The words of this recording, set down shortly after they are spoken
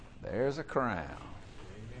There's a crown.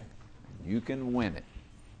 You can win it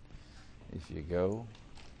if you go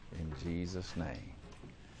in Jesus' name.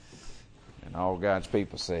 And all God's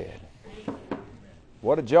people said,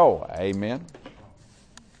 what a joy. Amen.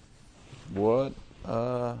 What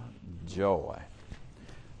a joy.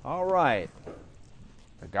 All right.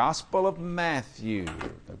 The Gospel of Matthew.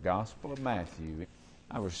 The Gospel of Matthew.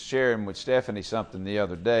 I was sharing with Stephanie something the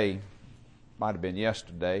other day. Might have been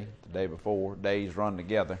yesterday, the day before. Days run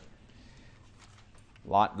together. A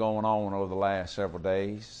lot going on over the last several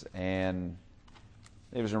days. And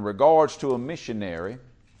it was in regards to a missionary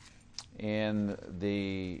in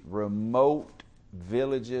the remote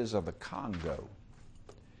villages of the Congo.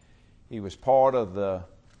 He was part of the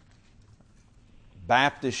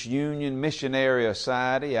Baptist Union Missionary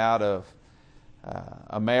Society out of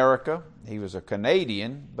America. He was a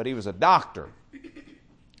Canadian, but he was a doctor.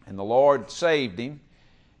 And the Lord saved him,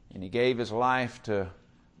 and he gave his life to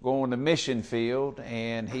go on the mission field,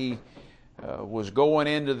 and he was going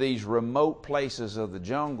into these remote places of the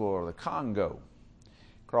jungle or the Congo.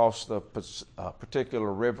 Crossed the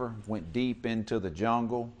particular river, went deep into the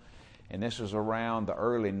jungle, and this was around the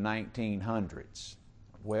early 1900s.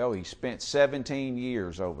 Well, he spent 17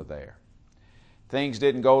 years over there. Things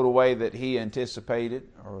didn't go the way that he anticipated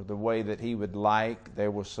or the way that he would like. There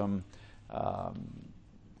was some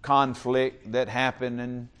conflict that happened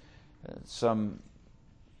and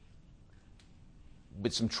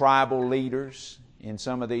with some tribal leaders in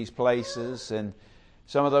some of these places, and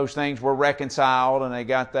some of those things were reconciled and they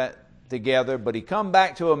got that together. But he come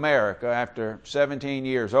back to America after 17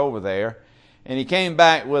 years over there, and he came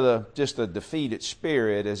back with just a defeated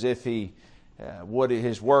spirit, as if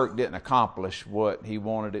his work didn't accomplish what he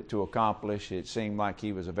wanted it to accomplish. It seemed like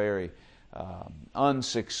he was a very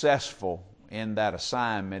unsuccessful in that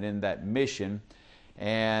assignment, in that mission,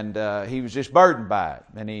 and he was just burdened by it.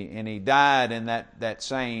 And he died in that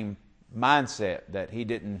same mindset that he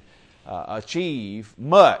didn't achieve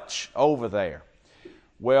much over there.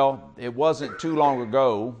 Well, it wasn't too long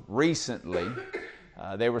ago, recently,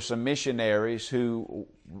 there were some missionaries who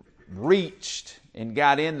reached and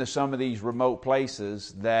got into some of these remote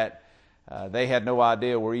places that they had no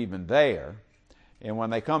idea were even there. And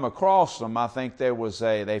when they come across them, I think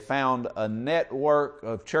they found a network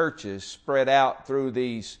of churches spread out through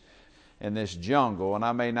in this jungle. And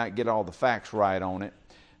I may not get all the facts right on it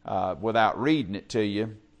without reading it to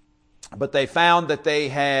you. But they found that they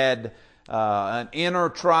had an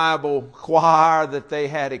intertribal choir that they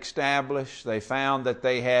had established. They found that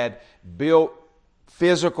they had built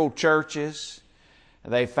physical churches.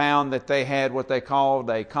 They found that they had what they called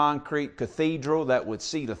a concrete cathedral that would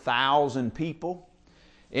seat 1,000 people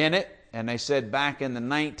in it. And they said back in the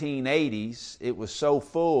 1980s, it was so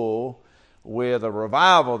full with a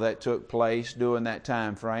revival that took place during that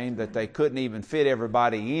time frame that they couldn't even fit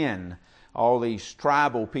everybody in. All these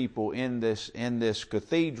tribal people in this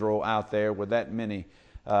cathedral out there with that many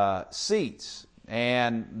seats.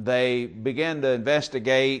 And they began to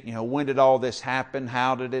investigate, when did all this happen?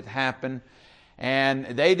 How did it happen? And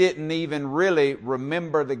they didn't even really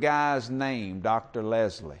remember the guy's name, Dr.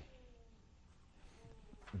 Leslie.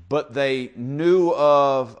 But they knew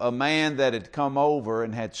of a man that had come over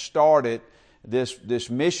and had started this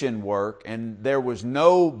mission work, and there was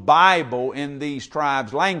no Bible in these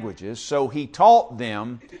tribes' languages, so he taught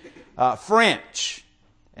them French.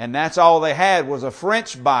 And that's all they had was a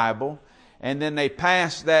French Bible. And then they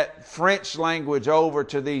passed that French language over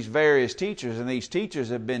to these various teachers, and these teachers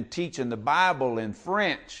have been teaching the Bible in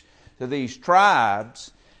French to these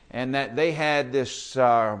tribes, and that they had this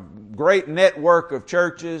great network of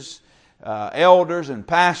churches, elders and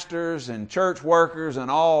pastors and church workers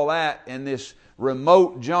and all that in this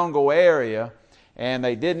remote jungle area. And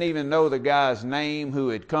they didn't even know the guy's name who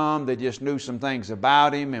had come. They just knew some things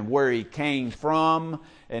about him and where he came from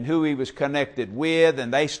and who he was connected with.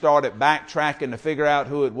 And they started backtracking to figure out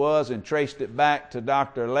who it was and traced it back to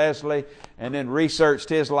Dr. Leslie, and then researched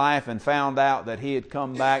his life and found out that he had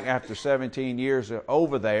come back after 17 years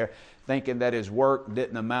over there thinking that his work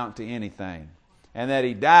didn't amount to anything. And that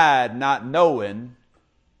he died not knowing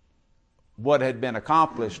what had been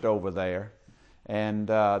accomplished over there. And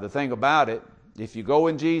the thing about it, if you go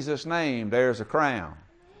in Jesus' name, there's a crown.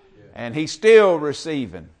 And he's still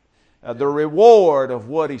receiving the reward of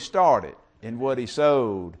what he started and what he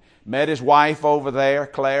sowed. Met his wife over there,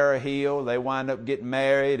 Clara Hill. They wind up getting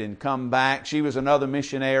married and come back. She was another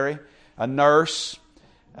missionary, a nurse,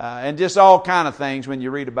 and just all kind of things when you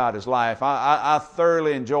read about his life. I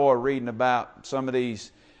thoroughly enjoy reading about some of these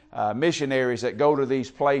missionaries that go to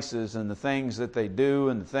these places and the things that they do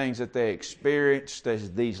and the things that they experience,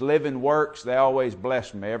 these living works, they always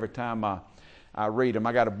bless me every time I read them.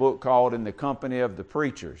 I got a book called In the Company of the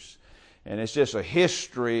Preachers. And it's just a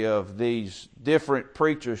history of these different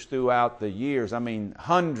preachers throughout the years. I mean,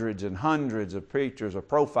 hundreds and hundreds of preachers are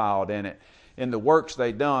profiled in it, in the works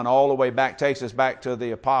they've done, all the way back, takes us back to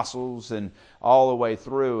the apostles and all the way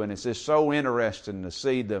through. And it's just so interesting to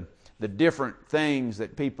see the different things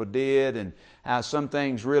that people did and how some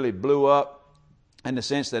things really blew up in the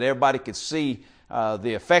sense that everybody could see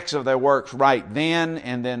the effects of their works right then,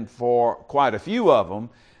 and then for quite a few of them,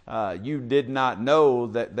 you did not know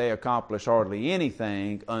that they accomplished hardly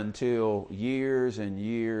anything until years and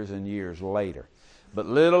years and years later. But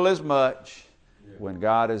little is much when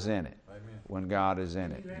God is in it. Amen. When God is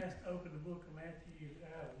in it. You asked to open the book of Matthew,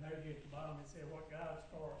 noted at the bottom, it said, what God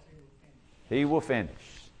starts, He will finish. He will finish.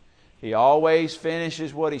 He always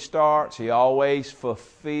finishes what He starts. He always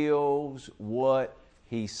fulfills what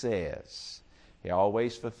He says. He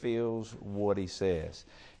always fulfills what He says.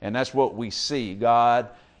 And that's what we see. God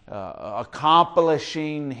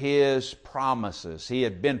accomplishing His promises. He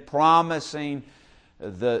had been promising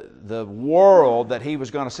the world that He was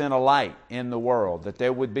going to send a light in the world, that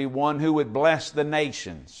there would be one who would bless the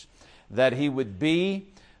nations, that He would be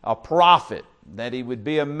a prophet, that He would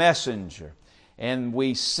be a messenger. And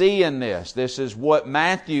we see in this is what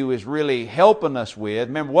Matthew is really helping us with.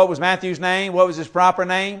 Remember, what was Matthew's name? What was his proper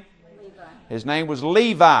name? Levi. His name was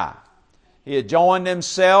Levi. He had joined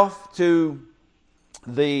himself to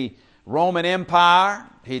the Roman Empire.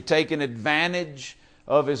 He had taken advantage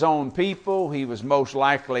of his own people. He was most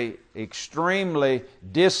likely extremely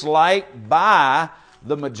disliked by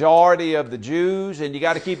the majority of the Jews. And you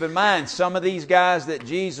got to keep in mind, some of these guys that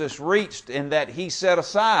Jesus reached and that He set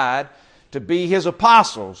aside to be His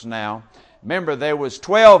apostles now. Remember, there was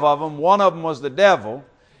 12 of them. One of them was the devil.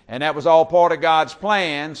 And that was all part of God's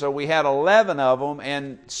plan. So we had 11 of them.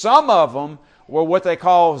 And some of them were what they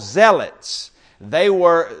call zealots. They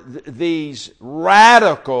were these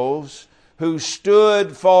radicals who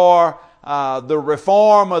stood for the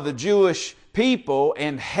reform of the Jewish people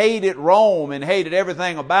and hated Rome and hated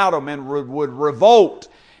everything about them and would revolt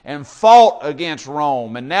and fought against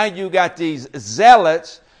Rome. And now you got these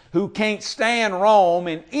zealots who can't stand Rome,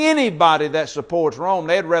 and anybody that supports Rome,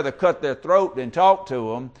 they'd rather cut their throat than talk to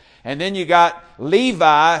them. And then you got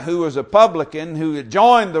Levi, who was a publican, who had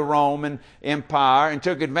joined the Roman Empire and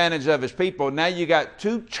took advantage of his people. Now you got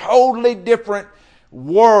two totally different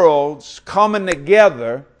worlds coming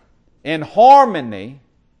together in harmony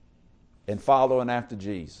and following after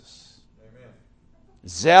Jesus. Amen.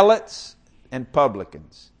 Zealots and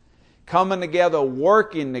publicans coming together,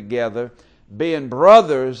 working together, being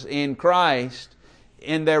brothers in Christ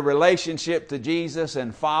in their relationship to Jesus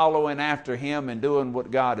and following after Him and doing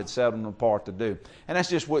what God had set them apart to do. And that's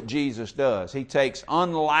just what Jesus does. He takes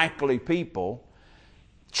unlikely people,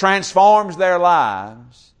 transforms their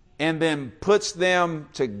lives, and then puts them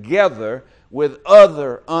together with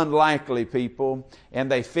other unlikely people,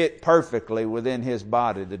 and they fit perfectly within His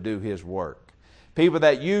body to do His work. People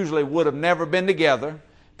that usually would have never been together,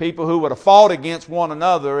 people who would have fought against one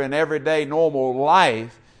another in everyday normal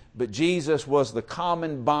life, but Jesus was the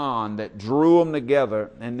common bond that drew them together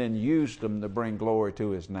and then used them to bring glory to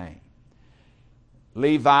His name.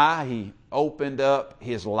 Levi, he opened up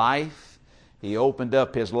his life. He opened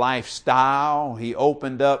up his lifestyle. He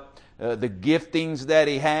opened up the giftings that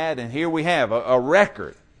he had. And here we have a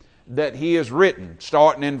record that he has written.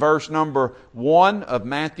 Starting in verse number 1 of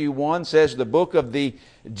Matthew 1 says, the book of the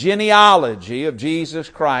genealogy of Jesus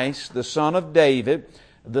Christ, the son of David,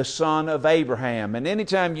 the son of Abraham. And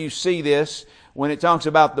anytime you see this, when it talks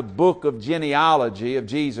about the book of genealogy of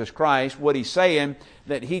Jesus Christ, what he's saying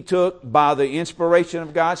that he took by the inspiration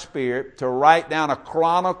of God's Spirit to write down a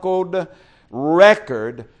chronicled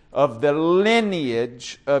record of the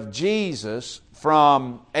lineage of Jesus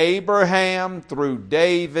from Abraham through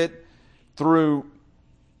David through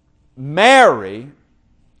Mary,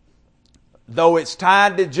 though it's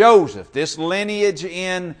tied to Joseph. This lineage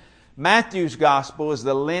in Matthew's gospel is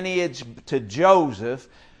the lineage to Joseph,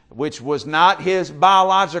 which was not his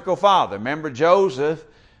biological father. Remember, Joseph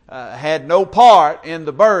had no part in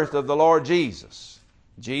the birth of the Lord Jesus.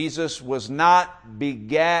 Jesus was not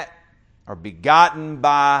begotten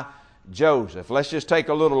by Joseph. Let's just take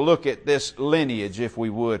a little look at this lineage, if we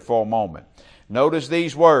would, for a moment. Notice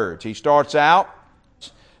these words. He starts out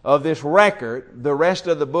of this record. The rest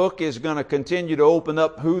of the book is going to continue to open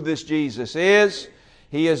up who this Jesus is.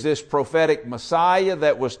 He is this prophetic Messiah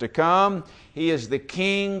that was to come. He is the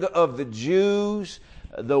King of the Jews.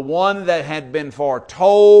 the one that had been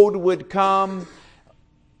foretold would come.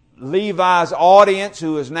 Levi's audience,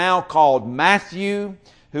 who is now called Matthew,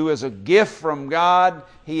 who is a gift from God,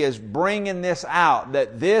 he is bringing this out,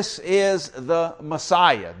 that this is the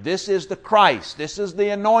Messiah. This is the Christ. This is the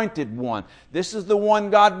anointed one. This is the one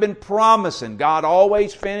God been promising. God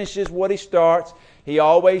always finishes what He starts. He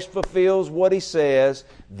always fulfills what He says.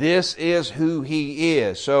 This is who He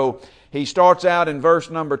is. So he starts out in verse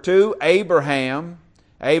number 2, Abraham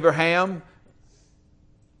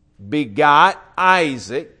begot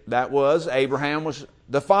Isaac. Abraham was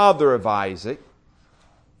the father of Isaac.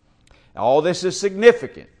 All this is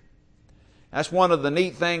significant. That's one of the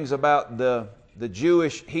neat things about the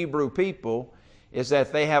Jewish Hebrew people, is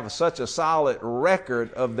that they have such a solid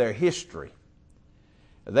record of their history.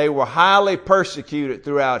 They were highly persecuted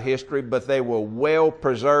throughout history, but they were well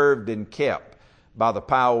preserved and kept by the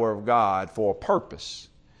power of God for a purpose.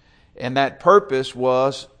 And that purpose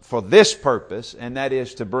was for this purpose, and that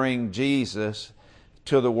is to bring Jesus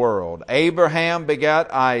to the world. Abraham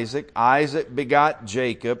begot Isaac, Isaac begot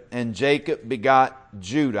Jacob, and Jacob begot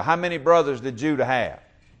Judah. How many brothers did Judah have?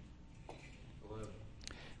 11.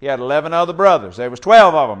 He had 11 other brothers. There was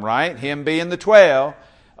 12 of them, right? Him being the 12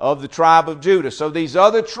 of the tribe of Judah. So these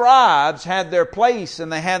other tribes had their place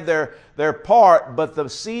and they had their part, but the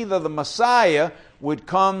seed of the Messiah would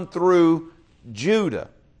come through Judah.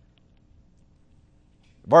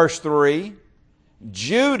 Verse 3,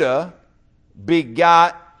 Judah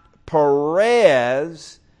begot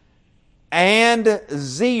Perez and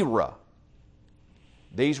Zerah.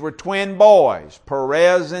 These were twin boys,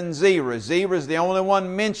 Perez and Zerah. Zerah is the only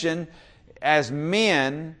one mentioned as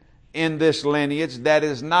men in this lineage that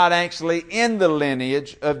is not actually in the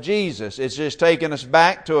lineage of Jesus. It's just taking us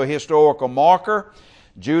back to a historical marker.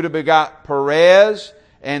 Judah begot Perez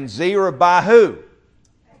and Zerah by who?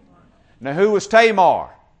 Now, who was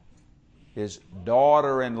Tamar? His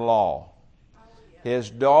daughter-in-law.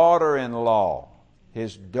 His daughter-in-law.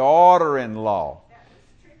 His daughter-in-law.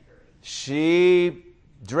 She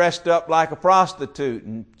dressed up like a prostitute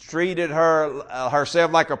and treated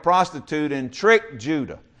herself like a prostitute and tricked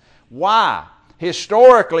Judah. Why?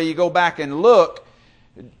 Historically, you go back and look,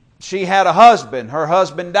 she had a husband. Her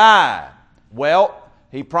husband died. Well,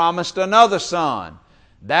 he promised another son.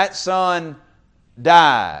 That son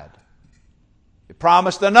died. He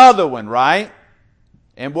promised another one, right?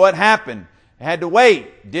 And what happened? Had to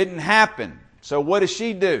wait. Didn't happen. So what does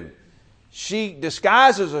she do? She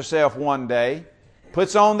disguises herself one day,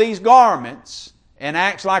 puts on these garments, and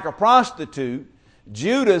acts like a prostitute.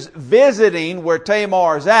 Judah's visiting where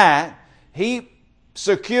Tamar's at. He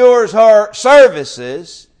secures her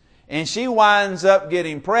services, and she winds up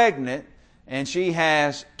getting pregnant, and she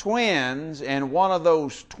has twins, and one of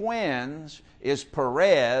those twins is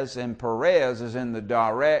Perez, and Perez is in the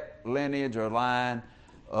direct lineage or line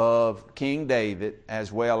of King David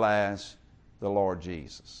as well as the Lord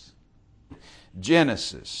Jesus.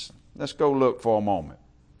 Genesis. Let's go look for a moment.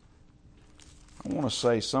 I want to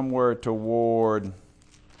say somewhere toward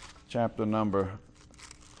chapter number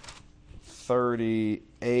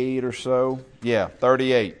 38 or so. Yeah,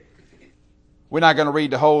 38. We're not going to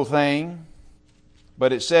read the whole thing,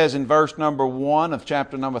 but it says in verse number 1 of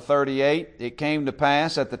chapter number 38, it came to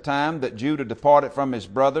pass at the time that Judah departed from his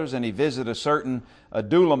brothers, and he visited a certain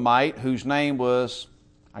Adullamite whose name was,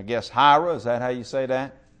 I guess, Hira. Is that how you say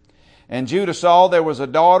that? And Judah saw there was a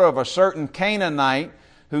daughter of a certain Canaanite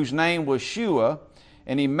whose name was Shua,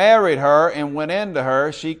 and he married her and went into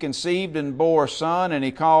her. She conceived and bore a son, and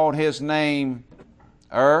he called his name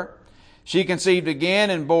She conceived again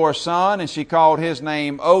and bore a son, and she called his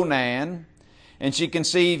name Onan. And she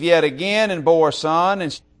conceived yet again and bore a son,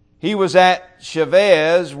 and he was at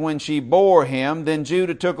Shavez when she bore him. Then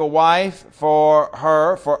Judah took a wife for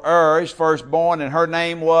her, for his firstborn, and her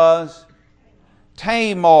name was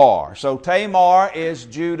Tamar. So Tamar is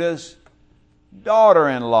Judah's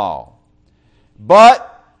daughter-in-law.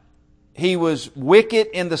 But he was wicked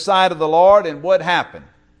in the sight of the Lord, and what happened?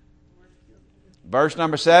 Verse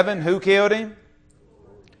number 7, who killed him?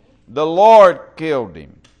 The Lord killed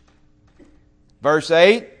him. Verse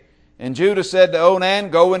 8, and Judah said to Onan,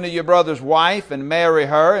 go into your brother's wife and marry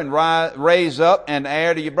her and raise up an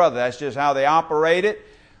heir to your brother. That's just how they operated.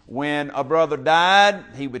 When a brother died,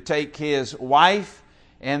 he would take his wife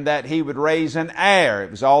and that he would raise an heir. It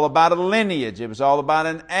was all about a lineage. It was all about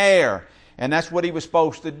an heir. And that's what he was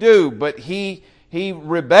supposed to do. But he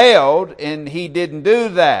rebelled and he didn't do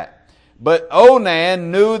that. But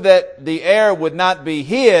Onan knew that the heir would not be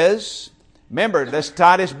his. Remember, let's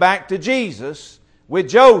tie this back to Jesus with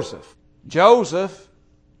Joseph. Joseph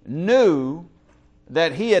knew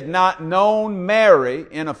that he had not known Mary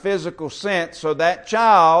in a physical sense, so that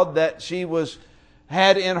child that she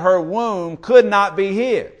had in her womb could not be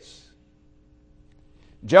his.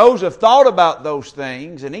 Joseph thought about those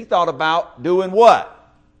things, and he thought about doing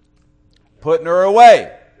what? Putting her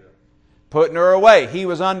away. Putting her away. He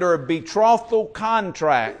was under a betrothal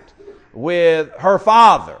contract with her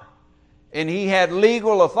father, and he had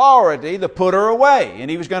legal authority to put her away. And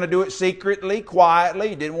he was going to do it secretly, quietly.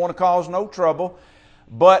 He didn't want to cause no trouble.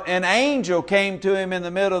 But an angel came to him in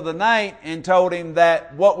the middle of the night and told him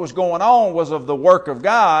that what was going on was of the work of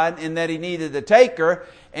God and that he needed to take her.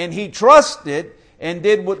 And he trusted and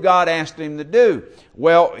did what God asked him to do.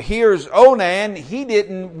 Well, here's Onan. He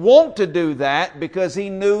didn't want to do that because he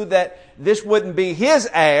knew that this wouldn't be his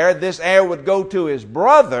heir. This heir would go to his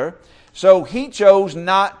brother. So he chose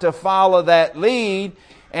not to follow that lead.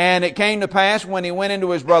 And it came to pass when he went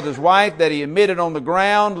into his brother's wife that he admitted on the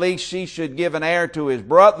ground, lest she should give an heir to his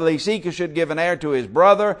brother, lest he should give an heir to his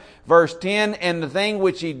brother. Verse 10, and the thing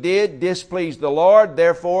which he did displeased the Lord.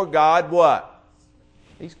 Therefore God what?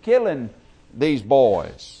 He's killing these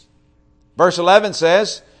boys. Verse 11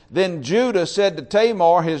 says, then Judah said to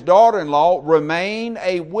Tamar, his daughter-in-law, remain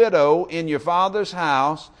a widow in your father's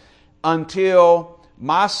house until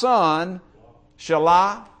my son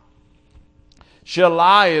Shelah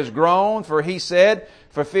is grown, for he said,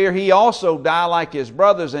 for fear he also die like his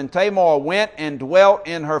brothers. And Tamar went and dwelt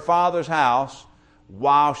in her father's house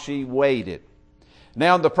while she waited.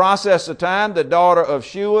 Now in the process of time, the daughter of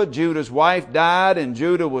Shua, Judah's wife, died, and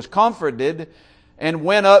Judah was comforted and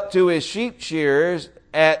went up to his sheep shearers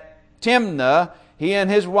at Timnah, he and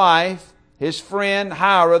his wife, his friend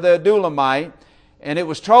Hira the Adullamite. And it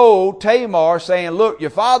was told Tamar, saying, look,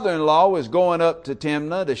 your father-in-law is going up to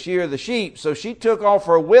Timnah to shear the sheep. So she took off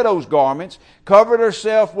her widow's garments, covered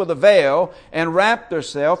herself with a veil, and wrapped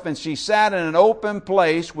herself, and she sat in an open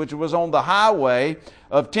place which was on the highway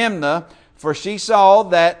of Timnah, for she saw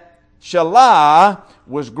that Shelah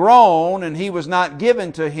was grown, and he was not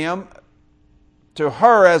given to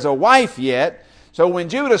her as a wife yet. So when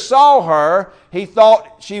Judah saw her, he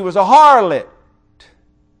thought she was a harlot,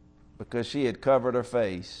 because she had covered her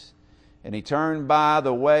face. And he turned by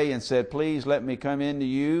the way and said, please let me come in to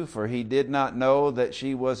you, for he did not know that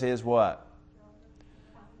she was his what?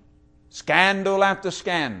 Scandal after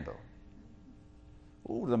scandal.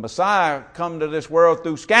 Ooh, the Messiah come to this world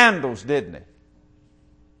through scandals, didn't he?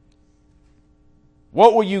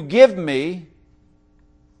 What will you give me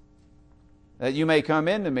that you may come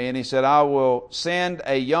into me? And he said, I will send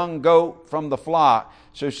a young goat from the flock.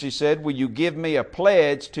 So she said, will you give me a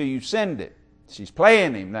pledge till you send it? She's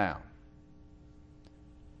playing him now.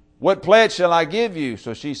 What pledge shall I give you?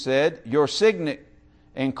 So she said, your signet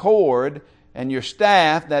and cord and your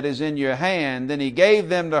staff that is in your hand. Then he gave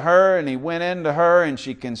them to her, and he went into her, and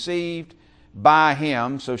she conceived by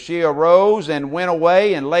him. So she arose and went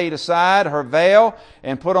away and laid aside her veil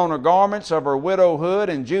and put on her garments of her widowhood.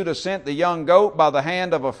 And Judah sent the young goat by the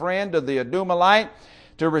hand of a friend to the Adulamite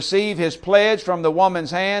to receive his pledge from the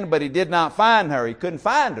woman's hand, but he did not find her. He couldn't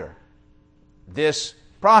find her, this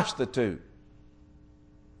prostitute.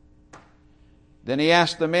 Then he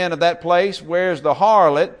asked the men of that place, where's the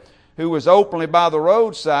harlot who was openly by the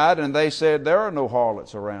roadside? And they said, there are no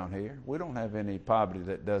harlots around here. We don't have any poverty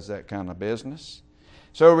that does that kind of business.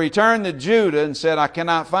 So he returned to Judah and said, I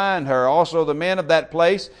cannot find her. Also the men of that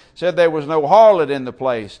place said there was no harlot in the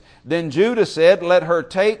place. Then Judah said, let her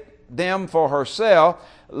take them for herself.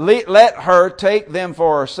 Let her take them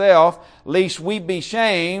for herself, lest we be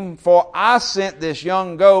shamed, for I sent this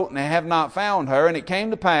young goat and have not found her. And it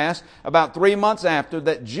came to pass about 3 months after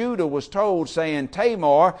that Judah was told, saying,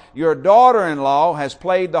 Tamar, your daughter-in-law has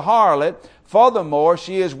played the harlot. Furthermore,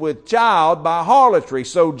 she is with child by harlotry.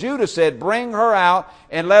 So Judah said, bring her out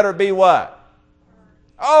and let her be what?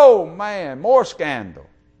 Oh man, more scandal.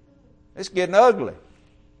 It's getting ugly.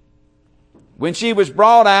 When she was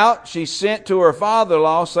brought out, she sent to her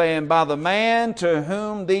father-in-law, saying, by the man to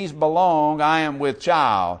whom these belong, I am with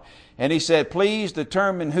child. And he said, please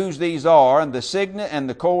determine whose these are, and the signet and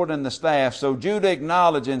the cord and the staff. So Judah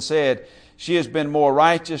acknowledged and said, she has been more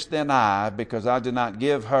righteous than I, because I did not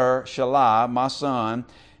give her Shelah, my son,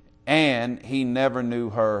 and he never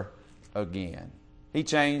knew her again. He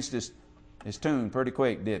changed his tune pretty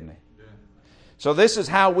quick, didn't he? Yeah. So this is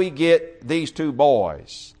how we get these two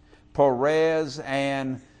boys, Perez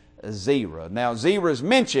and Zerah. Now Zerah is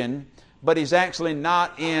mentioned, but he's actually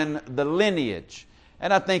not in the lineage.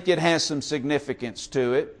 And I think it has some significance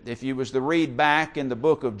to it. If you was to read back in the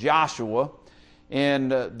book of Joshua, in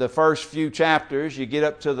the first few chapters, you get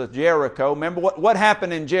up to the Jericho. Remember what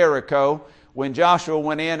happened in Jericho when Joshua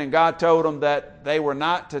went in and God told them that they were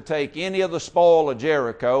not to take any of the spoil of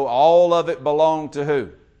Jericho. All of it belonged to who?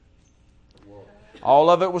 All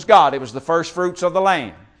of it was God. It was the first fruits of the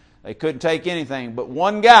land. They couldn't take anything. But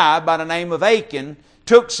one guy by the name of Achan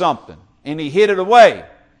took something and he hid it away.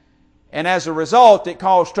 And as a result, it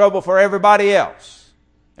caused trouble for everybody else.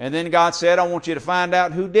 And then God said, I want you to find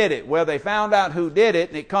out who did it. Well, they found out who did it,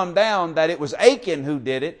 and it come down that it was Achan who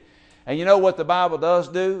did it. And you know what the Bible does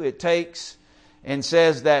do? It takes and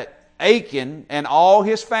says that Achan and all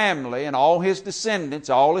his family and all his descendants,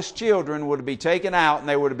 all his children were to be taken out and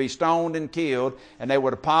they were to be stoned and killed, and they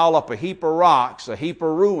were to pile up a heap of rocks, a heap of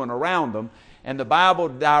ruin around them. And the Bible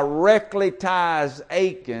directly ties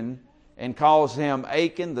Achan and calls him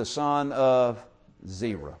Achan, the son of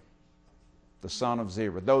Zerah. The son of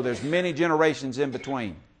Zerah. Though there's many generations in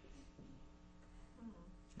between.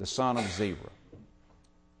 The son of Zerah.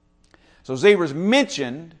 So Zerah's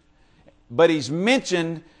mentioned, but he's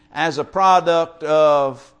mentioned as a product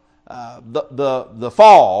of the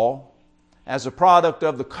fall, as a product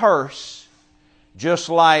of the curse, just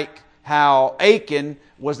like how Achan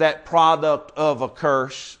was that product of a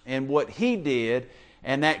curse and what he did,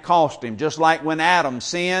 and that cost him. Just like when Adam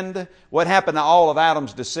sinned, what happened to all of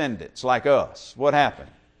Adam's descendants, like us? What happened?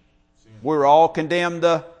 We were all condemned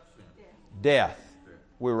to death.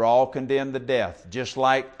 We were all condemned to death, just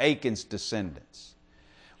like Achan's descendants.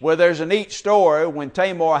 Well, there's a neat story when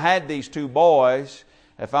Tamar had these two boys.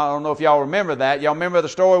 I don't know if y'all remember that. Y'all remember the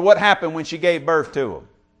story? What happened when she gave birth to them?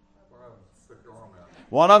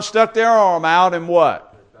 One of them stuck their arm out and what?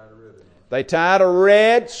 They tied a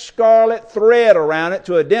red scarlet thread around it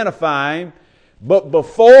to identify him. But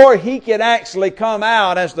before he could actually come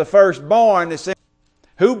out as the firstborn, they said,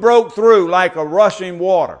 who broke through like a rushing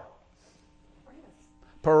water?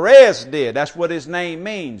 Perez did. That's what his name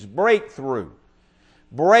means. Breakthrough.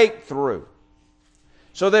 Breakthrough.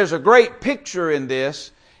 So there's a great picture in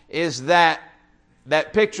this, is that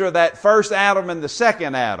picture of that first Adam and the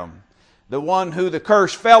second Adam. The one who the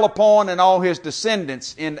curse fell upon and all his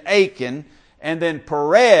descendants in Achan. And then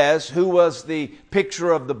Perez, who was the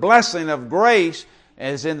picture of the blessing of grace,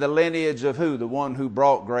 as in the lineage of who? The one who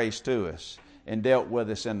brought grace to us and dealt with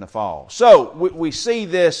us in the fall. So we see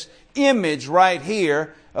this image right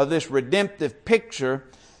here of this redemptive picture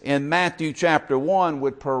in Matthew chapter 1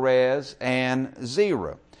 with Perez and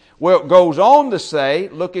Zerah. Well, it goes on to say,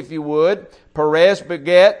 look if you would, Perez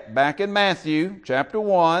beget, back in Matthew chapter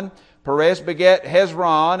 1, Perez beget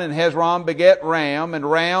Hezron, and Hezron beget Ram, and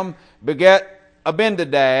Ram beget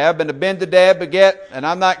Abinadab, and Abinadab beget, and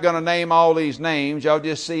I'm not going to name all these names, y'all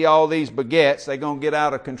just see all these begets, they're going to get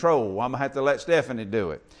out of control. I'm going to have to let Stephanie do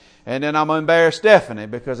it. And then I'm going to embarrass Stephanie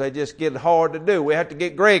because they just get hard to do. We have to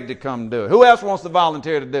get Greg to come do it. Who else wants to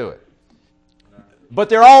volunteer to do it? But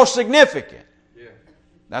they're all significant.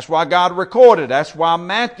 That's why God recorded. That's why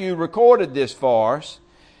Matthew recorded this for us.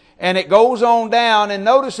 And it goes on down, and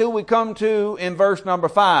notice who we come to in verse number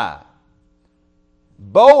 5.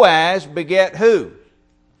 Boaz beget who?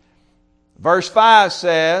 Verse 5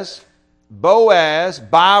 says, Boaz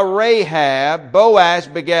by Rahab, Boaz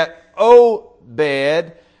beget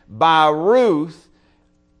Obed by Ruth.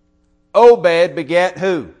 Obed beget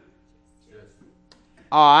who?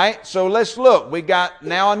 All right, so let's look. We got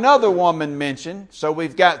now another woman mentioned. So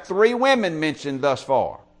we've got 3 women mentioned thus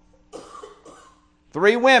far.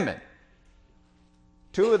 3 women.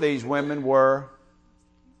 2 of these women were,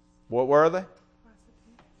 what were they?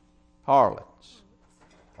 Harlots.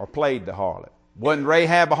 Or played the harlot. Wasn't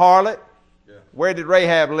Rahab a harlot? Yeah. Where did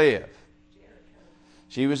Rahab live? Jericho.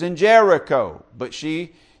 She was in Jericho. But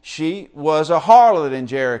she was a harlot in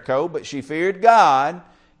Jericho, but she feared God,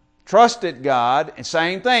 trusted God, and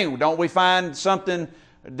same thing. Don't we find something,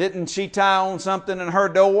 didn't she tie on something in her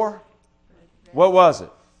door? What was it?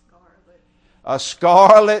 A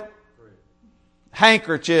scarlet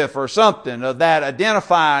handkerchief or something of that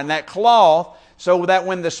identifying that cloth, so that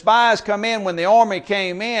when the spies come in, when the army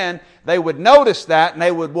came in, they would notice that and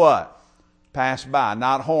they would what? Pass by,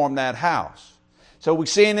 not harm that house. So we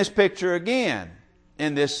see in this picture again,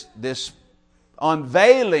 in this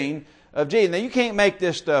unveiling of Jesus. Now you can't make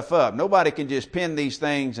this stuff up. Nobody can just pin these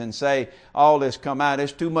things and say all this come out.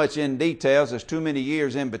 There's too much in details. There's too many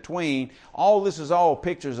years in between. All this is all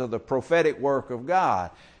pictures of the prophetic work of God.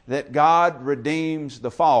 That God redeems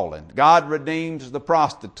the fallen. God redeems the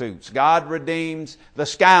prostitutes. God redeems the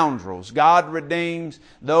scoundrels. God redeems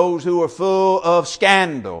those who are full of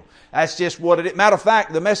scandal. That's just what it is. Matter of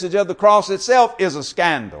fact, the message of the cross itself is a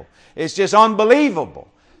scandal. It's just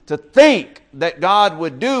unbelievable to think that God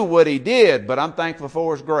would do what He did, but I'm thankful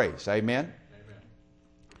for His grace. Amen? Amen.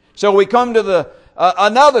 So we come to the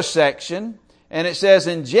another section, and it says,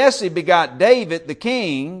 and Jesse begot David the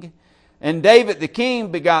king, and David the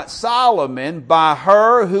king begot Solomon by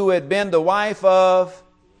her who had been the wife of,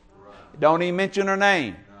 don't even mention her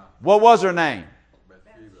name. What was her name?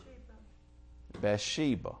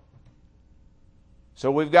 Bathsheba.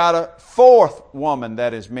 So we've got a fourth woman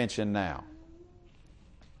that is mentioned now.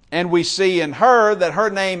 And we see in her that her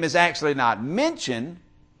name is actually not mentioned.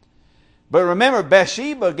 But remember,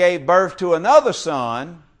 Bathsheba gave birth to another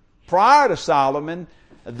son prior to Solomon.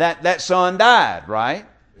 That son died, right?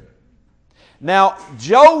 Now,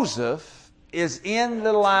 Joseph is in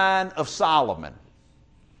the line of Solomon.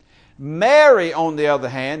 Mary, on the other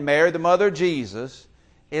hand, Mary, the mother of Jesus,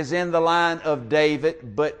 is in the line of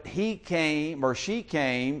David, but he came, or she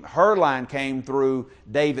came, her line came through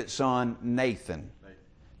David's son Nathan.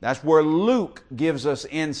 That's where Luke gives us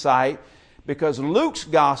insight, because Luke's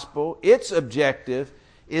gospel, its objective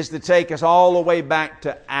is to take us all the way back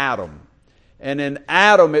to Adam. And in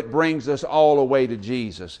Adam it brings us all the way to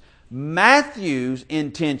Jesus. Matthew's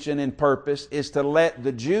intention and purpose is to let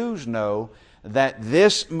the Jews know that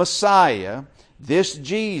this Messiah, this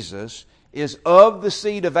Jesus, is of the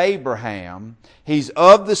seed of Abraham, he's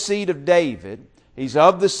of the seed of David, he's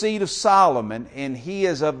of the seed of Solomon, and he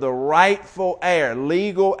is of the rightful heir,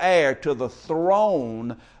 legal heir to the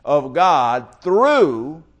throne of God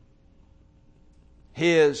through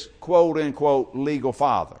his quote-unquote legal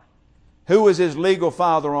father. Who was his legal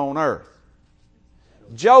father on earth?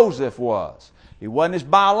 Joseph was. He wasn't his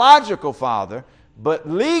biological father, but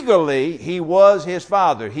legally he was his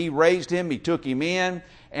father. He raised him, he took him in,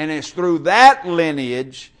 and it's through that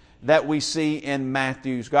lineage that we see in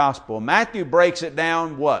Matthew's gospel. Matthew breaks it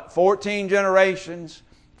down, what? 14 generations,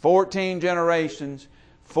 14 generations,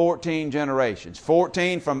 14 generations.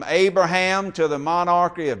 14 from Abraham to the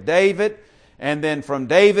monarchy of David, and then from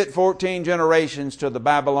David, 14 generations to the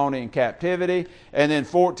Babylonian captivity, and then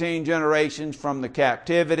 14 generations from the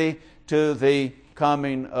captivity to the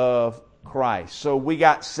coming of Christ. So we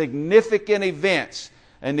got significant events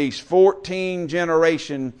in these 14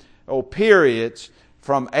 generation periods,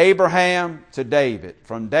 from Abraham to David,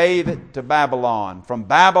 from David to Babylon, from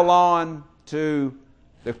Babylon to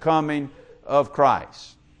the coming of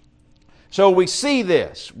Christ. So we see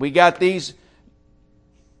this. We got these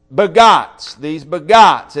begots,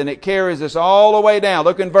 and it carries us all the way down.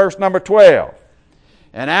 Look in verse number 12.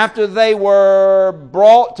 And after they were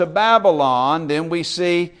brought to Babylon, then we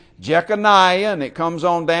see Jeconiah, and it comes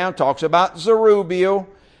on down, talks about Zerubbabel,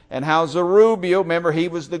 and how Zerubbabel, remember he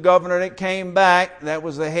was the governor that came back, that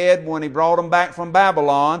was the head when he brought them back from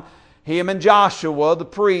Babylon. Him and Joshua, the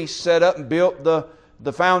priest, set up and built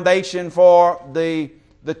the foundation for the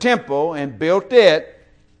temple and built it.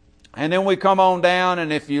 And then we come on down,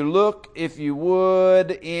 and if you look, if you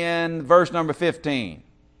would, in verse number 15.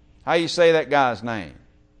 How you say that guy's name?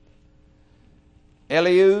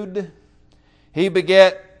 Eliud. He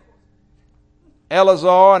beget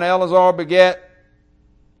Eleazar, and Eleazar beget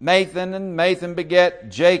Mathan, and Mathan beget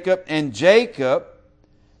Jacob, and Jacob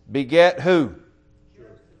beget who?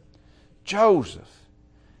 Joseph,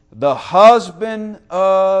 the husband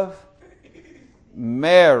of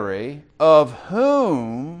Mary, of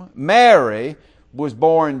whom Mary was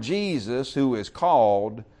born Jesus, who is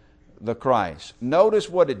called the Christ. Notice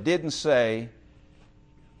what it didn't say.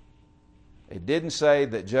 It didn't say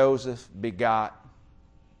that Joseph begot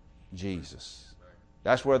Jesus.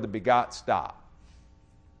 That's where the begot stopped.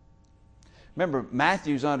 Remember,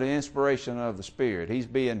 Matthew's under the inspiration of the Spirit. He's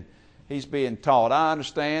being taught. I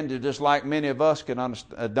understand, just like many of us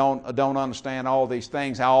don't understand all these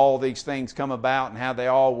things, how all these things come about and how they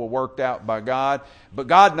all were worked out by God. But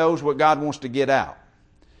God knows what God wants to get out.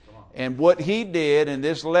 And what He did in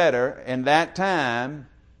this letter, in that time,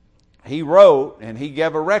 He wrote and He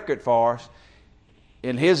gave a record for us.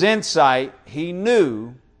 In His insight, He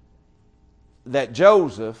knew that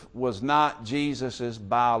Joseph was not Jesus'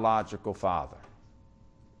 biological father.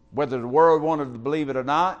 Whether the world wanted to believe it or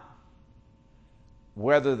not,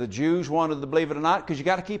 whether the Jews wanted to believe it or not, because you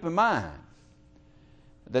got to keep in mind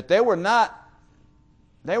that they were not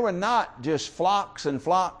just flocks and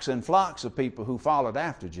flocks and flocks of people who followed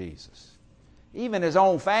after Jesus. Even His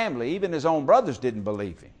own family, even His own brothers didn't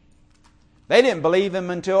believe Him. They didn't believe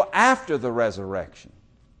Him until after the resurrection.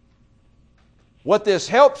 What this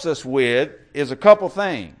helps us with is a couple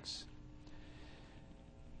things.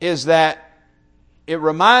 Is that it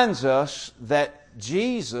reminds us that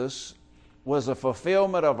Jesus was a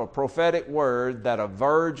fulfillment of a prophetic word that a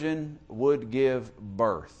virgin would give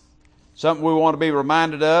birth. Something we want to be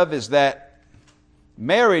reminded of is that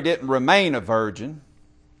Mary didn't remain a virgin.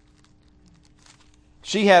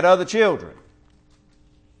 She had other children.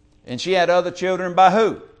 And she had other children by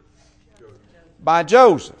who? By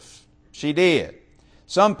Joseph. She did.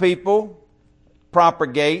 Some people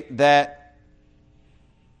propagate that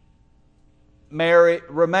Mary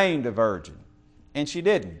remained a virgin. And she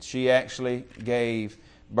didn't. She actually gave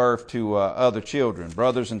birth to other children,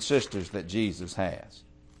 brothers and sisters that Jesus has.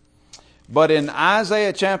 But in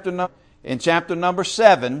Isaiah chapter number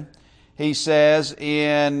 7, he says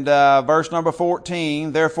in verse number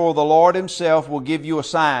 14, therefore the Lord himself will give you a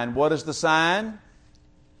sign. What is the sign?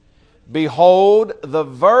 Behold, the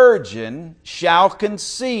virgin shall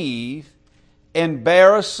conceive and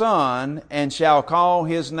bear a son, and shall call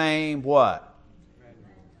his name what?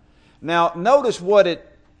 Now, notice what it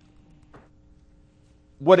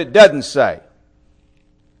doesn't say.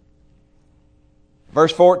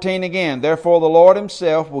 Verse 14 again, therefore the Lord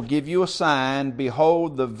himself will give you a sign.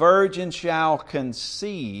 Behold, the virgin shall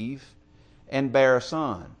conceive and bear a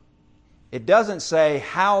son. It doesn't say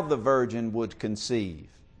how the virgin would conceive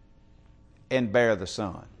and bear the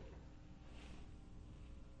son.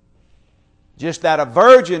 Just that a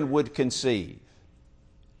virgin would conceive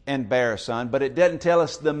and bear a son, but it doesn't tell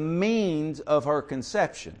us the means of her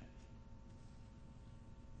conception.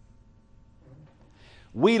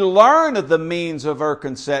 We learn of the means of her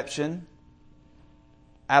conception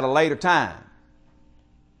at a later time.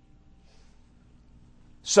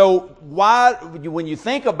 So when you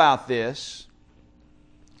think about this,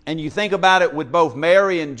 and you think about it with both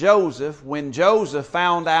Mary and Joseph, when Joseph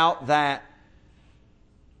found out that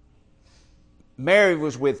Mary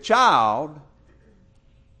was with child,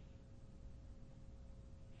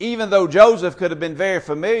 even though Joseph could have been very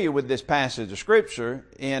familiar with this passage of Scripture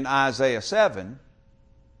in Isaiah 7,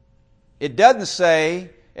 it doesn't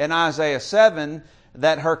say in Isaiah 7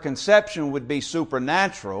 that her conception would be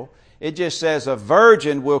supernatural. It just says a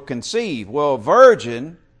virgin will conceive. Well, a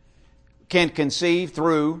virgin can conceive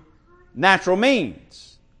through natural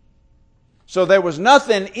means. So there was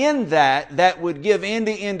nothing in that would give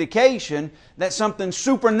any indication that something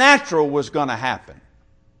supernatural was going to happen.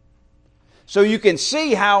 So you can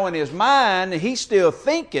see how in his mind he's still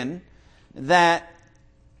thinking that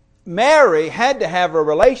Mary had to have a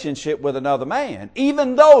relationship with another man.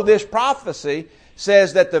 Even though this prophecy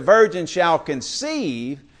says that the virgin shall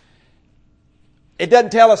conceive, it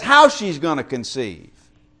doesn't tell us how she's going to conceive.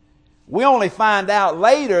 We only find out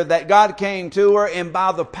later that God came to her, and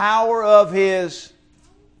by the power of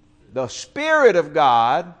the Spirit of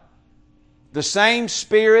God, the same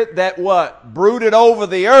Spirit that brooded over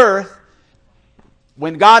the earth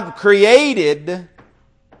when God created,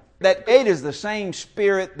 that it is the same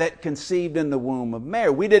Spirit that conceived in the womb of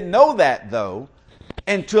Mary. We didn't know that, though,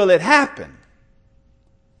 until it happened.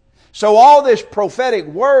 So all this prophetic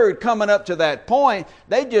word coming up to that point,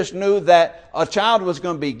 they just knew that a child was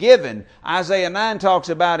going to be given. Isaiah 9 talks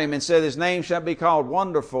about him and said, his name shall be called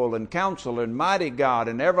Wonderful and Counselor and Mighty God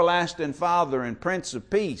and Everlasting Father and Prince of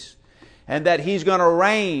Peace. And that he's going to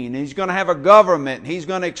reign, he's going to have a government, he's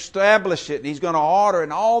going to establish it, he's going to order,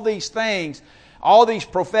 and all these things. All these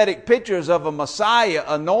prophetic pictures of a Messiah,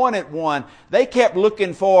 anointed one, they kept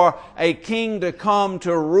looking for a king to come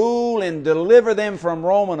to rule and deliver them from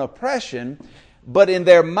Roman oppression. But in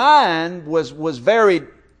their mind was very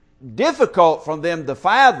difficult for them to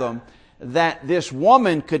fathom that this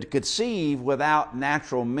woman could conceive without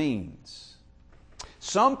natural means.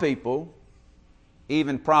 Some people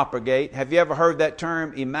even propagate, have you ever heard that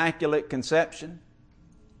term, immaculate conception?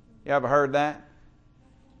 You ever heard that?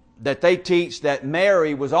 That they teach that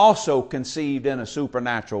Mary was also conceived in a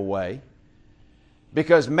supernatural way.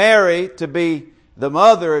 Because Mary, to be the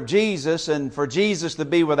mother of Jesus, and for Jesus to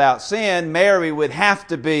be without sin, Mary would have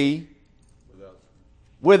to be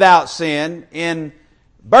without sin in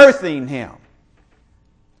birthing him.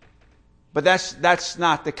 But that's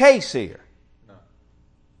not the case here. No.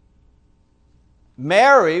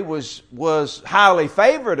 Mary was highly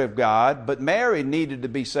favored of God, but Mary needed to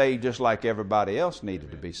be saved just like everybody else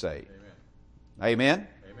needed to be saved. Amen?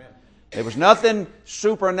 Amen? There was nothing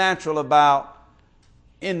supernatural about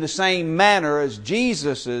in the same manner as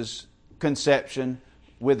Jesus' conception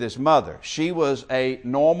with his mother. She was a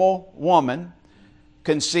normal woman,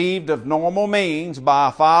 conceived of normal means by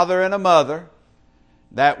a father and a mother.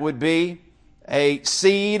 That would be a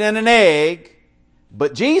seed and an egg.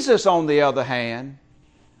 But Jesus, on the other hand,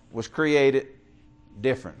 was created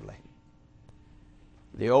differently.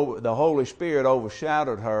 The Holy Spirit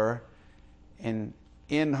overshadowed her, and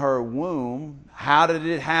in her womb, how did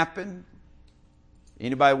it happen?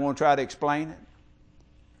 Anybody want to try to explain it?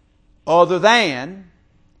 Other than,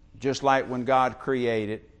 just like when God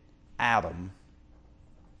created Adam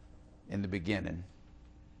in the beginning,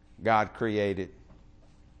 God created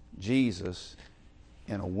Jesus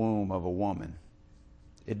in a womb of a woman.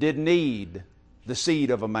 It didn't need the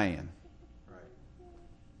seed of a man. Right.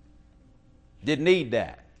 Didn't need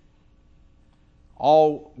that.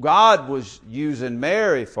 All God was using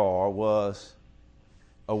Mary for was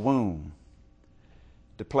a womb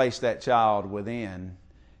to place that child within.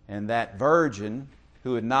 And that virgin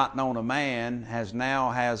who had not known a man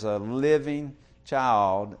now has a living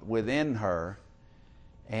child within her.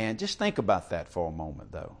 And just think about that for a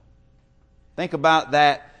moment, though. Think about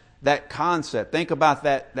that concept. Think about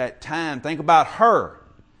that time. Think about her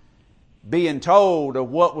being told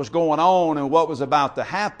of what was going on and what was about to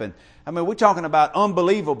happen. I mean, we're talking about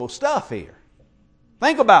unbelievable stuff here.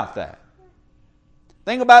 Think about that.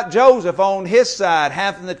 Think about Joseph on his side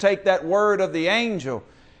having to take that word of the angel.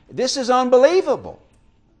 This is unbelievable.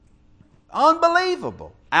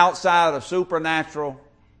 Unbelievable. Outside of supernatural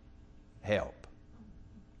help.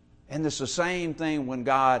 And it's the same thing when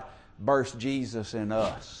God births Jesus in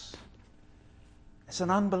us. It's an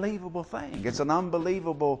unbelievable thing. It's an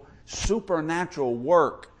unbelievable supernatural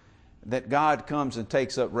work that God comes and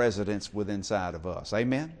takes up residence within inside of us.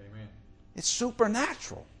 Amen? Amen. It's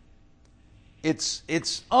supernatural.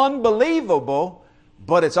 It's unbelievable,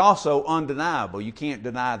 but it's also undeniable. You can't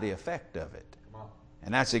deny the effect of it. Come on.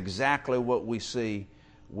 And that's exactly what we see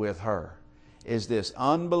with her. Is this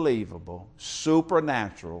unbelievable,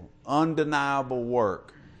 supernatural, undeniable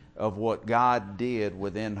work of what God did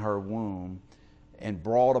within her womb and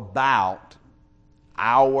brought about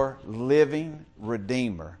our living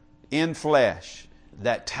Redeemer in flesh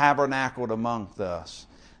that tabernacled amongst us,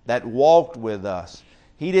 that walked with us.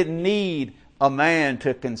 He didn't need a man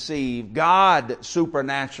to conceive. God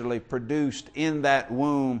supernaturally produced in that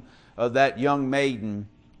womb of that young maiden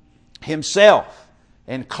Himself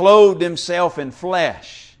and clothed Himself in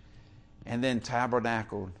flesh and then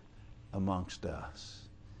tabernacled amongst us.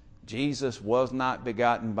 Jesus was not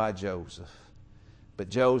begotten by Joseph, but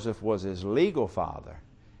Joseph was His legal father,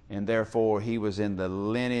 and therefore he was in the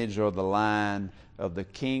lineage or the line of the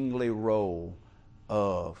kingly role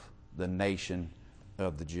of the nation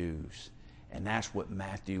of the Jews. And that's what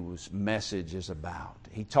Matthew's message is about.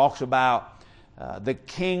 He talks about the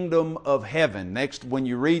kingdom of heaven. Next, when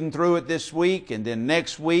you're reading through it this week, and then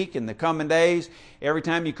next week and the coming days, every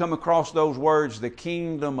time you come across those words, the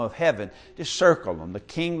kingdom of heaven, just circle them, the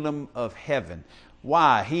kingdom of heaven.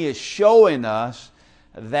 Why? He is showing us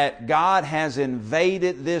that God has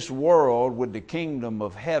invaded this world with the kingdom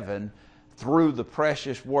of heaven through the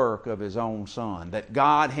precious work of His own Son. That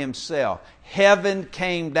God Himself, heaven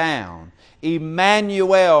came down.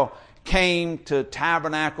 Emmanuel came to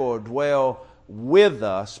tabernacle or dwell with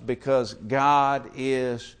us because God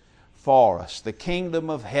is for us. The kingdom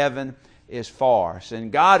of heaven is for us.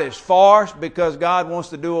 And God is for us because God wants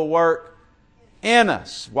to do a work in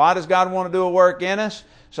us. Why does God want to do a work in us?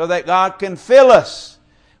 So that God can fill us.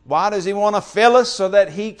 Why does He want to fill us? So that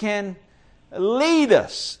He can lead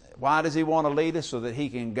us. Why does He want to lead us? So that He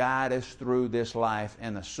can guide us through this life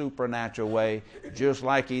in a supernatural way, just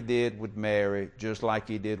like He did with Mary, just like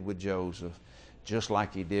He did with Joseph, just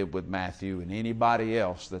like He did with Matthew and anybody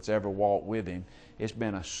else that's ever walked with Him. It's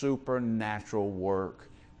been a supernatural work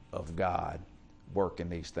of God working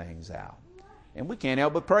these things out. And we can't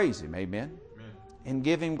help but praise Him, amen? Amen. And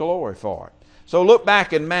give Him glory for it. So look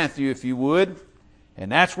back in Matthew, if you would,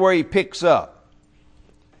 and that's where he picks up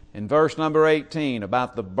in verse number 18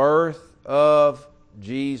 about the birth of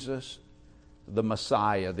Jesus, the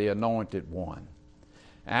Messiah, the Anointed One.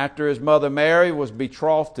 After his mother Mary was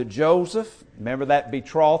betrothed to Joseph, remember that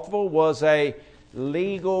betrothal was a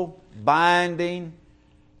legal binding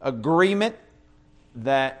agreement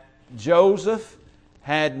that Joseph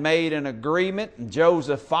had made an agreement, and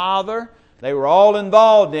Joseph's father, they were all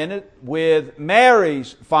involved in it with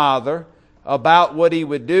Mary's father about what he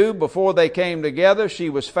would do. Before they came together, she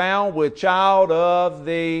was found with child of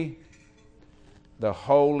the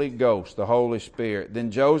Holy Ghost, the Holy Spirit. Then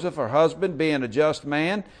Joseph, her husband, being a just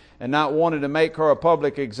man and not wanting to make her a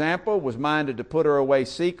public example, was minded to put her away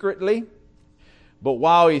secretly. But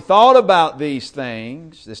while he thought about these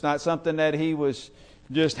things, it's not something that he was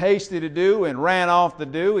just hasty to do and ran off to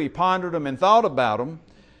do. He pondered them and thought about them.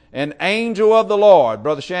 An angel of the Lord,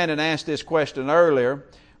 Brother Shannon asked this question earlier,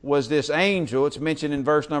 was this angel, it's mentioned in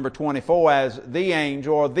verse number 24 as the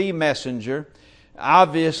angel or the messenger.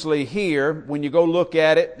 Obviously here, when you go look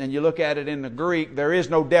at it, and you look at it in the Greek, there is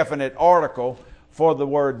no definite article for the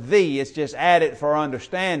word the. It's just added for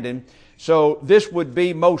understanding. So this would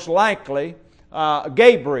be most likely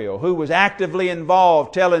Gabriel, who was actively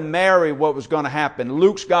involved telling Mary what was going to happen.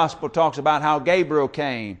 Luke's gospel talks about how Gabriel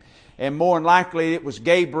came and more than likely it was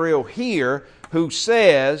Gabriel here who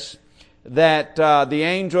says that the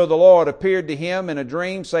angel of the Lord appeared to him in a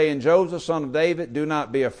dream, saying, Joseph, son of David, do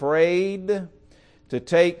not be afraid to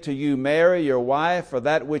take to you Mary, your wife, for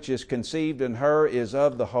that which is conceived in her is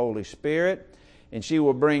of the Holy Spirit. And she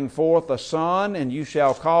will bring forth a son, and you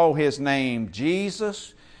shall call his name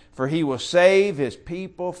Jesus, for he will save his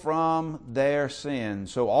people from their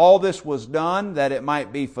sins. So all this was done that it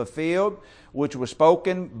might be fulfilled, which was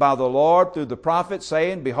spoken by the Lord through the prophet,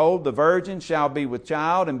 saying, Behold, the virgin shall be with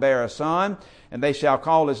child and bear a son, and they shall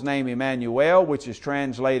call his name Emmanuel, which is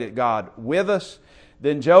translated God with us.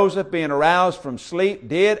 Then Joseph, being aroused from sleep,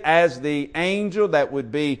 did as the angel, that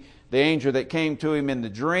would be the angel that came to him in the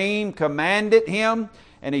dream, commanded him,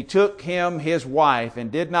 and he took him his wife,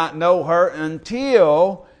 and did not know her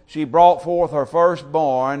until she brought forth her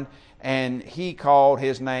firstborn, and he called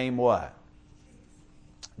his name what?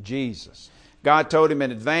 Jesus. God told him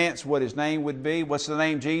in advance what his name would be. What's the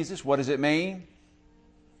name Jesus? What does it mean?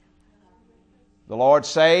 The Lord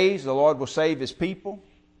saves. The Lord will save his people.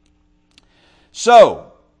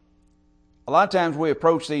 So, a lot of times we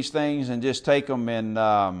approach these things and just take them and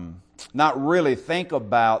not really think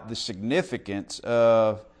about the significance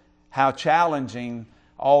of how challenging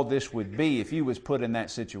all this would be if you was put in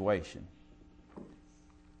that situation.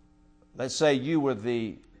 Let's say you were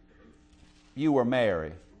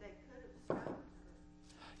Mary.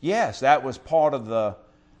 Yes, that was part of the...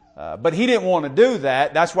 but he didn't want to do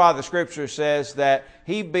that. That's why the Scripture says that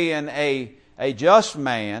he, being a just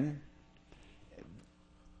man,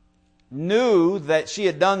 knew that she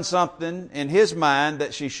had done something in his mind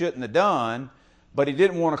that she shouldn't have done, but he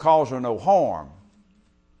didn't want to cause her no harm.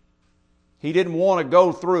 He didn't want to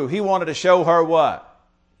go through. He wanted to show her what?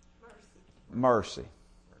 Mercy.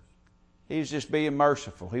 He was just being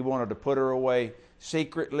merciful. He wanted to put her away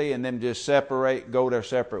secretly and then just separate, go their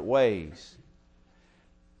separate ways.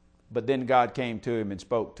 But then God came to him and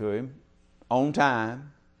spoke to him on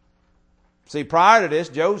time. See, prior to this,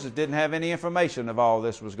 Joseph didn't have any information of all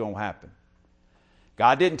this was going to happen.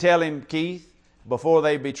 God didn't tell him, Keith, before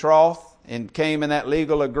they betrothed and came in that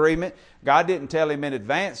legal agreement. God didn't tell him in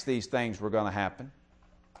advance these things were going to happen.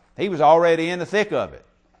 He was already in the thick of it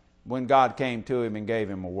when God came to him and gave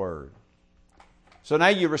him a word. So now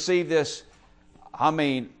you receive this,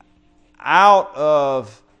 out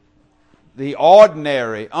of the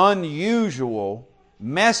ordinary, unusual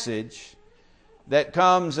message that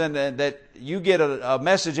comes and that you get a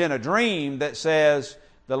message in a dream that says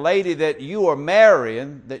the lady that you are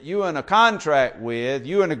marrying, that you're in a contract with,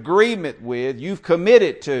 you're in agreement with, you've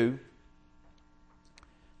committed to,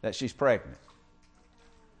 that she's pregnant.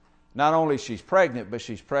 Not only she's pregnant, but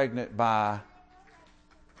she's pregnant by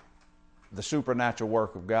the supernatural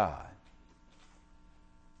work of God.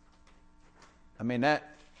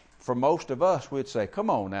 That, for most of us, we'd say, come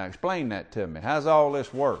on now, explain that to me. How's all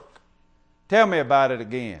this work? Tell me about it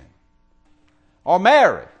again. Or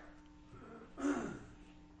Mary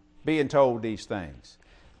being told these things.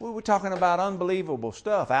 We're talking about unbelievable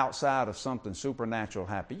stuff outside of something supernatural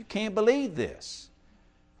happening. You can't believe this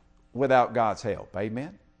without God's help. Amen?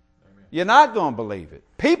 Amen. You're not going to believe it.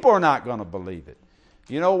 People are not going to believe it.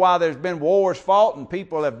 You know why there's been wars fought and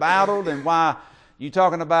people have battled, and why you're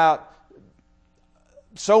talking about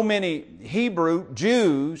so many Hebrew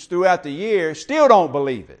Jews throughout the years still don't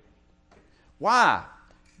believe it. Why?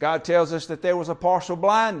 God tells us that there was a partial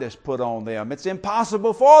blindness put on them. It's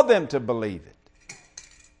impossible for them to believe it,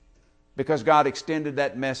 because God extended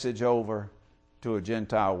that message over to a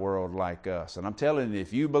Gentile world like us. And I'm telling you,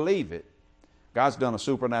 if you believe it, God's done a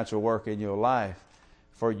supernatural work in your life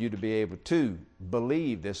for you to be able to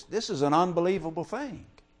believe this. This is an unbelievable thing.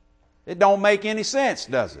 It don't make any sense,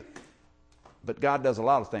 does it? But God does a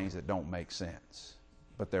lot of things that don't make sense.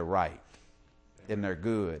 But they're right, and they're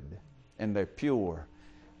good, and they're pure,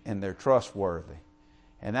 and they're trustworthy.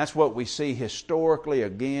 And that's what we see historically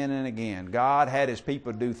again and again. God had His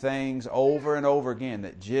people do things over and over again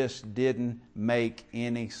that just didn't make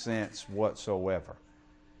any sense whatsoever.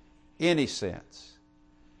 Any sense.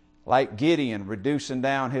 Like Gideon reducing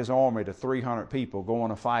down his army to 300 people going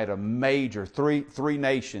to fight a major, three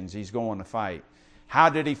nations he's going to fight. How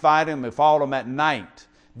did he fight them? He fought them at night.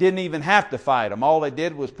 Didn't even have to fight them. All they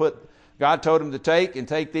did was God told him to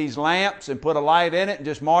take these lamps and put a light in it and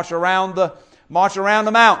just march around the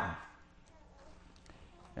mountain.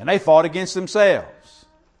 And they fought against themselves.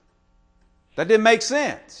 That didn't make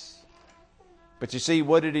sense. But you see,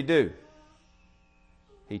 what did he do?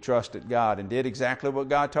 He trusted God and did exactly what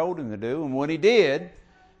God told him to do. And when he did,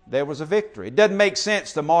 there was a victory. It doesn't make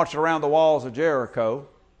sense to march around the walls of Jericho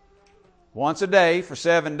once a day for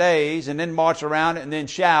 7 days and then march around it and then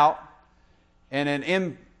shout and an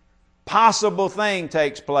impossible thing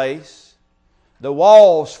takes place. The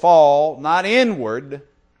walls fall, not inward,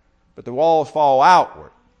 but the walls fall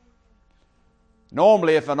outward.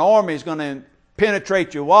 Normally, if an army is going to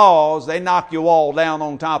penetrate your walls, they knock your wall down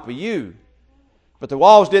on top of you. But the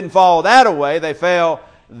walls didn't fall that way. They fell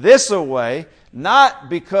this way, not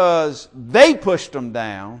because they pushed them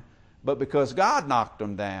down, but because God knocked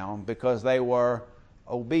them down, because they were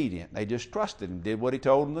obedient. They just trusted Him, did what He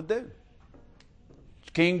told them to do.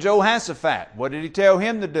 King Jehoshaphat, what did He tell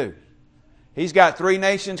him to do? He's got 3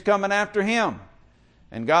 nations coming after him.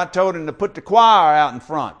 And God told him to put the choir out in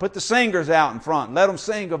front, put the singers out in front, and let them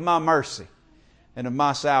sing of my mercy and of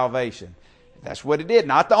my salvation. That's what He did.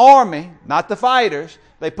 Not the army, not the fighters.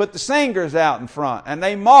 They put the singers out in front, and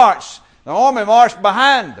they marched. The army marched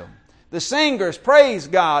behind them. The singers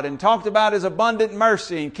praised God and talked about His abundant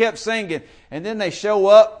mercy and kept singing. And then they show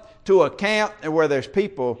up to a camp where there's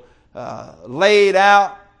people laid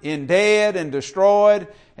out in dead and destroyed.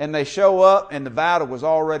 And they show up and the battle was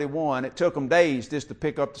already won. It took them days just to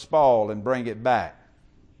pick up the spoil and bring it back.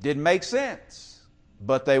 Didn't make sense.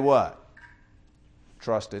 But they what?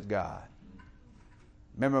 Trusted God.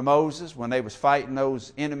 Remember Moses when they was fighting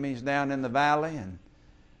those enemies down in the valley, and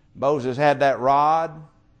Moses had that rod.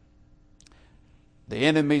 The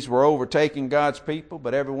enemies were overtaking God's people,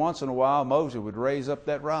 but every once in a while Moses would raise up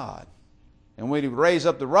that rod. And when he would raise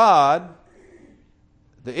up the rod,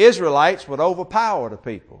 the Israelites would overpower the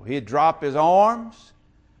people. He'd drop his arms,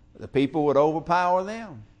 the people would overpower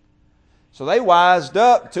them. So they wised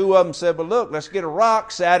up. 2 of them said, well, look, let's get a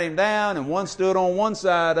rock, sat him down, and one stood on one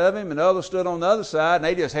side of him, and the other stood on the other side, and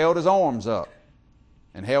they just held his arms up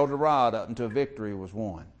and held the rod up until victory was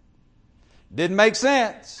won. Didn't make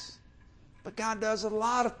sense, but God does a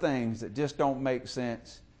lot of things that just don't make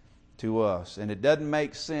sense to us. And it doesn't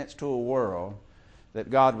make sense to a world that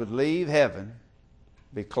God would leave heaven,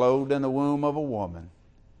 be clothed in the womb of a woman,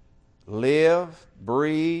 live,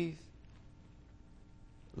 breathe,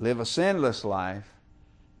 live a sinless life,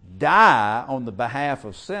 die on the behalf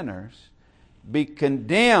of sinners, be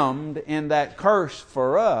condemned in that curse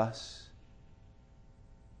for us.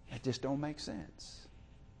 It just don't make sense.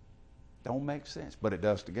 Don't make sense. But it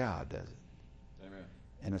does to God, does it? Amen.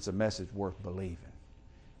 And it's a message worth believing.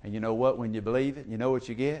 And you know what? When you believe it, you know what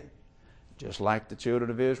you get? Just like the children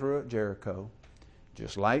of Israel at Jericho,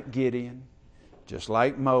 just like Gideon, just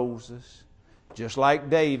like Moses, just like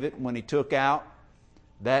David when he took out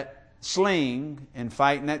that sling and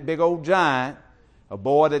fighting that big old giant, a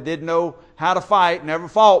boy that didn't know how to fight, never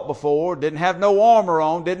fought before, didn't have no armor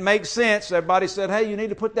on, didn't make sense. Everybody said, hey, you need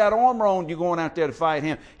to put that armor on, you're going out there to fight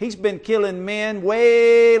him. He's been killing men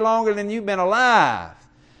way longer than you've been alive.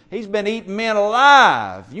 He's been eating men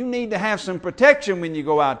alive. You need to have some protection when you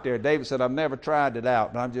go out there. David said, I've never tried it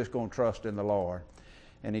out, but I'm just going to trust in the Lord.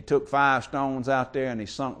 And he took 5 stones out there and he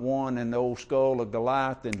sunk one in the old skull of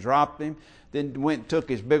Goliath, then dropped him, then went and took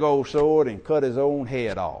his big old sword and cut his own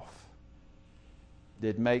head off.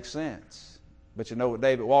 Didn't make sense. But you know what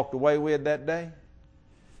David walked away with that day?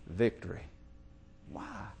 Victory.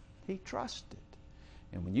 Why? He trusted.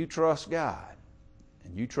 And when you trust God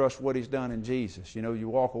and you trust what He's done in Jesus, you know you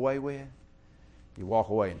walk away with? You walk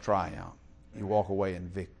away in triumph. You walk away in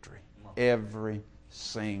victory. Every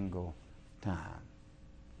single time.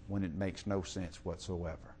 When it makes no sense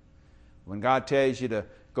whatsoever. When God tells you to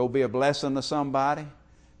go be a blessing to somebody,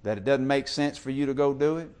 that it doesn't make sense for you to go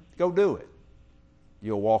do it, go do it.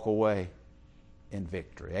 You'll walk away in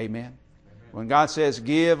victory. Amen? Amen. When God says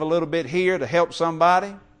give a little bit here to help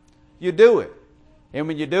somebody, you do it. And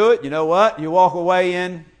when you do it, you know what? You walk away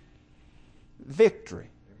in victory.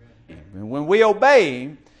 Amen. And when we obey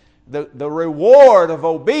Him, the reward of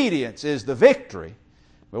obedience is the victory.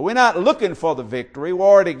 But we're not looking for the victory. We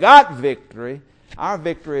already got victory. Our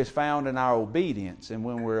victory is found in our obedience. And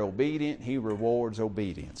when we're obedient, He rewards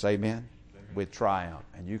obedience. Amen? With triumph.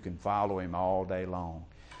 And you can follow Him all day long.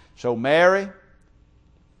 So Mary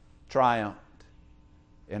triumphed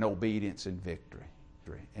in obedience and victory.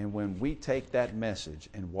 And when we take that message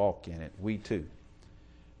and walk in it, we too,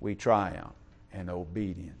 we triumph in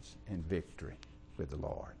obedience and victory with the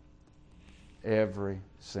Lord. Every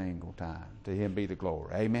single time. To Him be the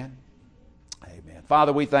glory. Amen? Amen.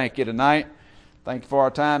 Father, we thank You tonight. Thank You for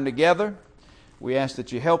our time together. We ask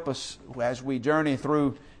that You help us as we journey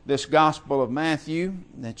through this Gospel of Matthew,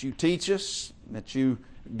 that You teach us, that You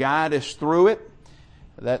guide us through it,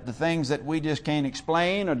 that the things that we just can't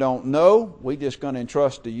explain or don't know, we're just going to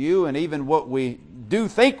entrust to You, and even what we do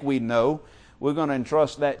think we know, we're going to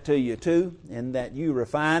entrust that to You too, and that You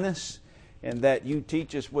refine us, and that You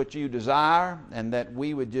teach us what You desire, and that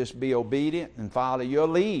we would just be obedient and follow Your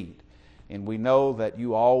lead And we know that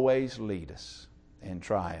you always lead us in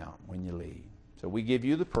triumph when you lead. So we give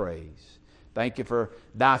you the praise. Thank you for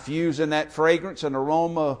diffusing that fragrance and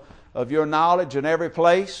aroma of your knowledge in every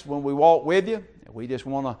place when we walk with you. We just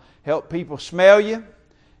want to help people smell you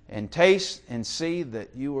and taste and see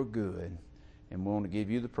that you are good. And we want to give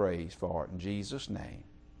you the praise for it. In Jesus' name,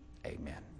 amen.